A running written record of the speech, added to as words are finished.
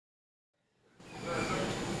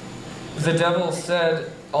The devil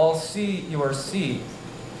said, "I'll see your sea,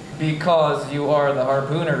 because you are the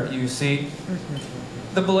harpooner, you see."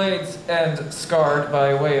 The blades end scarred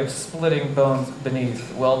by way of splitting bones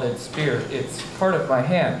beneath welded spear. It's part of my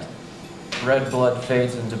hand. Red blood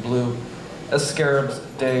fades into blue. A scarab's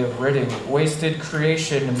day of ridding. Wasted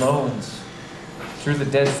creation moans. Through the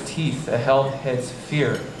dead's teeth, a held head's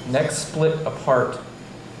fear. Neck split apart.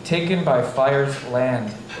 Taken by fire's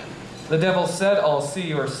land. The devil said, "I'll see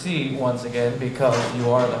your sea once again, because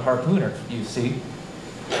you are the harpooner, you see."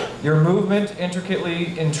 Your movement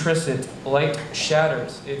intricately intricate, light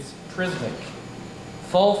shatters, it's prismic.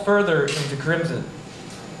 Fall further into crimson.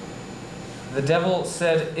 The devil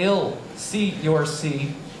said, "Ill see your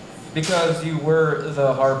sea, because you were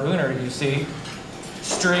the harpooner, you see."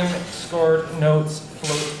 String-scored notes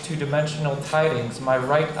float two-dimensional tidings. My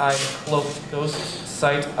right eye cloaked ghost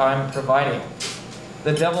sight I'm providing.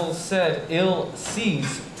 The devil said, "Ill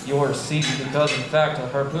sees your sea, because in fact a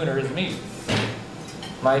harpooner is me."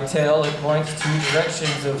 My tale, it points two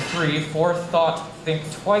directions of three. Forethought, think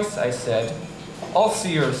twice, I said. I'll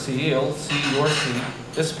see your sea, I'll see your sea.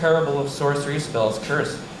 This parable of sorcery spells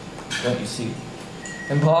curse, don't you see?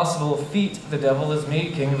 Impossible feat, the devil is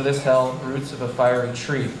me, king of this hell, roots of a fiery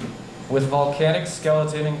tree. With volcanic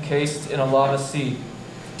skeleton encased in a lava sea.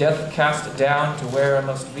 Death cast down to where I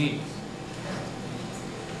must be.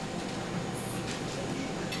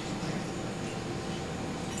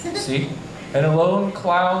 See? An alone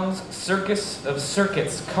clown's circus of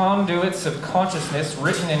circuits, conduits of consciousness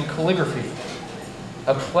written in calligraphy.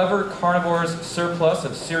 A clever carnivore's surplus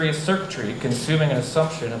of serious circuitry, consuming an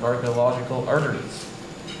assumption of archaeological arteries.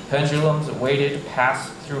 Pendulums weighted pass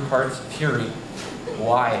through heart's fury.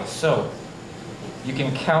 Why so? You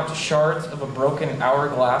can count shards of a broken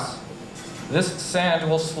hourglass. This sand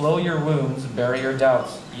will slow your wounds, bury your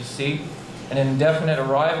doubts. You see, an indefinite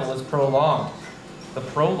arrival is prolonged. The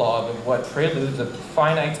prologue of what preludes a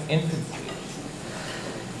finite infancy.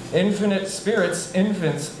 Infinite spirits,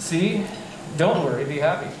 infants, see? Don't worry, be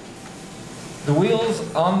happy. The wheels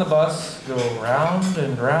on the bus go round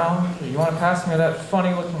and round. You want to pass me that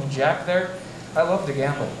funny-looking jack there? I love to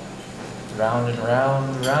gamble. Round and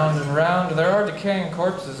round, round and round. There are decaying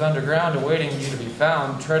corpses underground awaiting you to be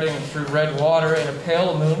found. Treading through red water in a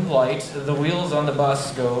pale moonlight, the wheels on the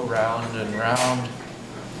bus go round and round.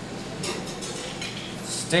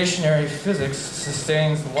 Stationary physics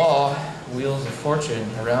sustains the law. Wheels of fortune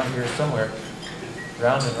around here somewhere.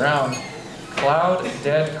 Round and round. Cloud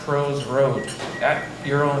Dead Crow's Road. At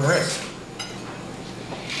your own risk.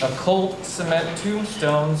 A cold cement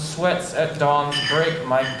tombstone sweats at dawn's break.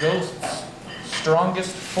 My ghost's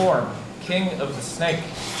strongest form. King of the snake.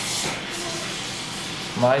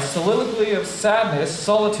 My soliloquy of sadness.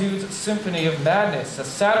 Solitude's symphony of madness. A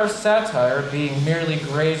sadder satire being merely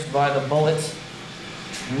grazed by the bullets.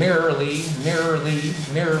 Mirrorly, mirrorly,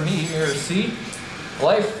 mirror me, mirror see.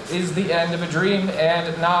 Life is the end of a dream,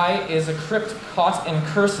 and nigh is a crypt caught in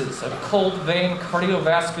curses. A cold vein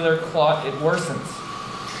cardiovascular clot, it worsens.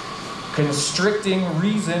 Constricting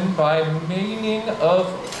reason by meaning of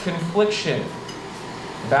confliction.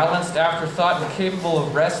 Balanced afterthought, incapable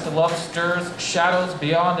of rest, love stirs shadows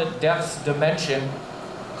beyond death's dimension.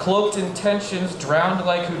 Cloaked intentions drowned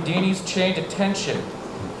like Houdini's chained attention.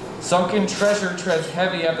 Sunken treasure treads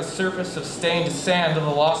heavy at the surface of stained sand of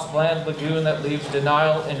the lost land lagoon that leaves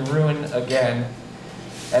denial and ruin again.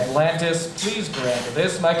 Atlantis, please grant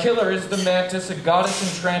this. My killer is the mantis, a goddess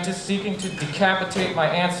entrantis seeking to decapitate my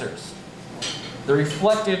answers. The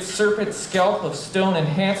reflected serpent scalp of stone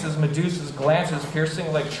enhances Medusa's glances,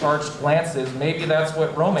 piercing like charged lances. Maybe that's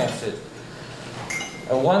what romance is.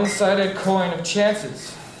 A one-sided coin of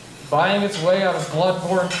chances. Buying its way out of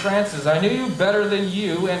blood-borne trances. I knew you better than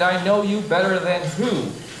you, and I know you better than who.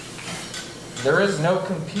 There is no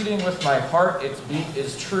competing with my heart. Its beat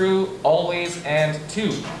is true, always and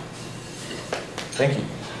two. Thank you.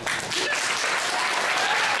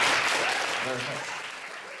 Very much.